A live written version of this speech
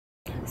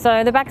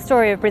So the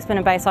backstory of Brisbane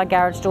and Bayside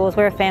Garage Doors,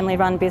 we're a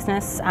family-run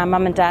business.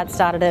 Mum and Dad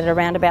started it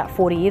around about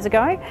 40 years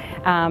ago,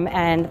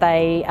 and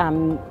they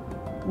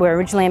were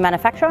originally a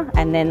manufacturer,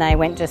 and then they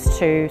went just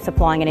to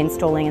supplying and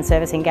installing and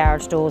servicing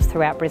garage doors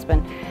throughout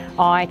Brisbane.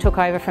 I took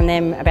over from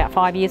them about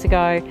 5 years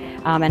ago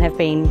and have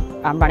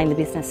been running the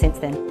business since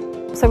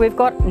then. So we've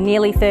got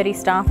nearly 30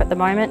 staff at the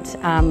moment,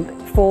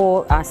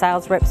 4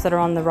 sales reps that are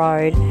on the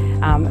road,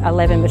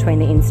 11 between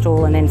the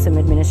install and then some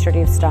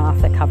administrative staff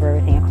that cover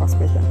everything across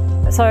Brisbane.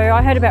 So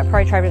I heard about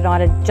PROTRADE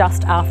United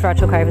just after I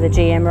took over the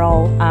GM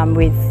role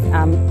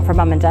from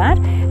Mum and Dad,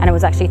 and it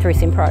was actually through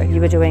Simpro. You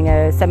were doing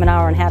a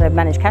seminar on how to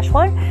manage cash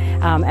flow,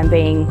 and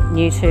being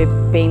new to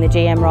being the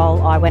GM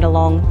role, I went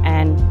along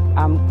and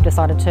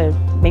decided to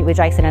meet with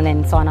Jason and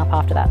then sign up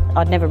after that.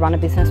 I'd never run a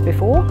business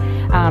before,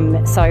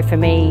 so for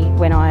me,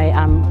 when I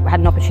had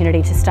an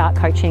opportunity to start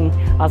coaching,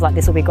 I was like,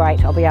 this will be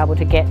great. I'll be able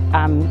to get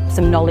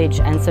some knowledge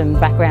and some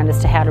background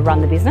as to how to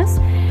run the business,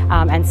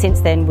 and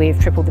since then we've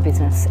tripled the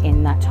business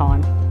in that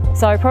time.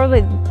 So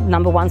probably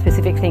number one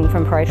specific thing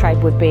from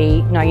PROTRADE would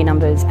be know your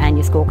numbers and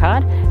your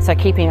scorecard. So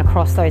keeping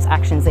across those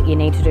actions that you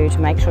need to do to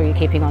make sure you're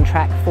keeping on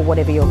track for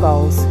whatever your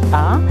goals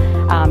are.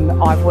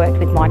 I've worked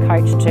with my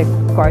coach to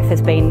growth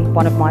has been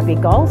one of my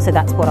big goals, so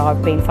that's what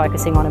I've been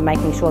focusing on and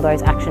making sure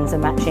those actions are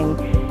matching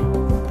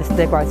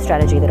the growth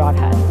strategy that I've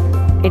had.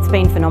 It's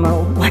been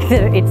phenomenal. Like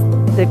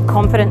the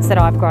confidence that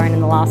I've grown in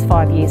the last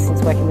 5 years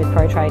since working with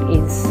PROTRADE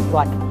is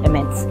like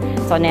immense.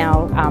 So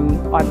now,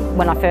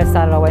 when I first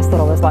started, I always thought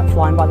I was like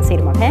flying by the seat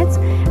of my pants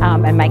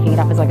and making it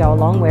up as I go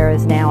along,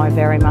 whereas now I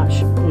very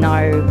much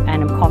know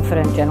and am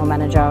confident General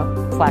Manager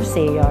 /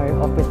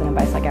 CEO of Brisbane and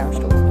Bayside Garage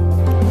Doors.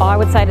 I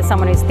would say to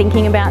someone who's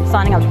thinking about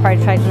signing up to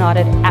PROTRADE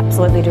United,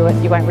 absolutely do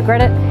it. You won't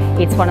regret it.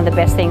 It's one of the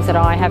best things that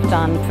I have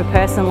done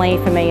personally.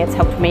 For me, it's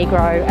helped me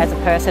grow as a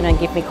person and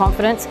give me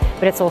confidence,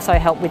 but it's also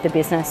helped with the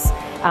business.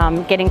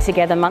 Getting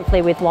together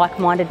monthly with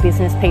like-minded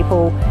business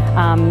people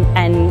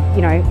and,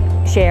 you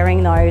know,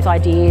 sharing those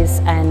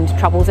ideas and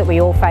troubles that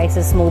we all face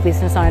as small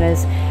business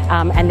owners,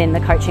 and then the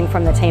coaching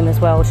from the team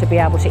as well to be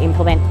able to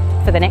implement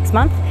for the next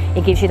month.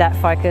 It gives you that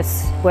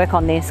focus, work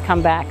on this,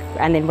 come back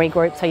and then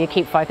regroup, so you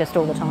keep focused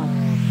all the time.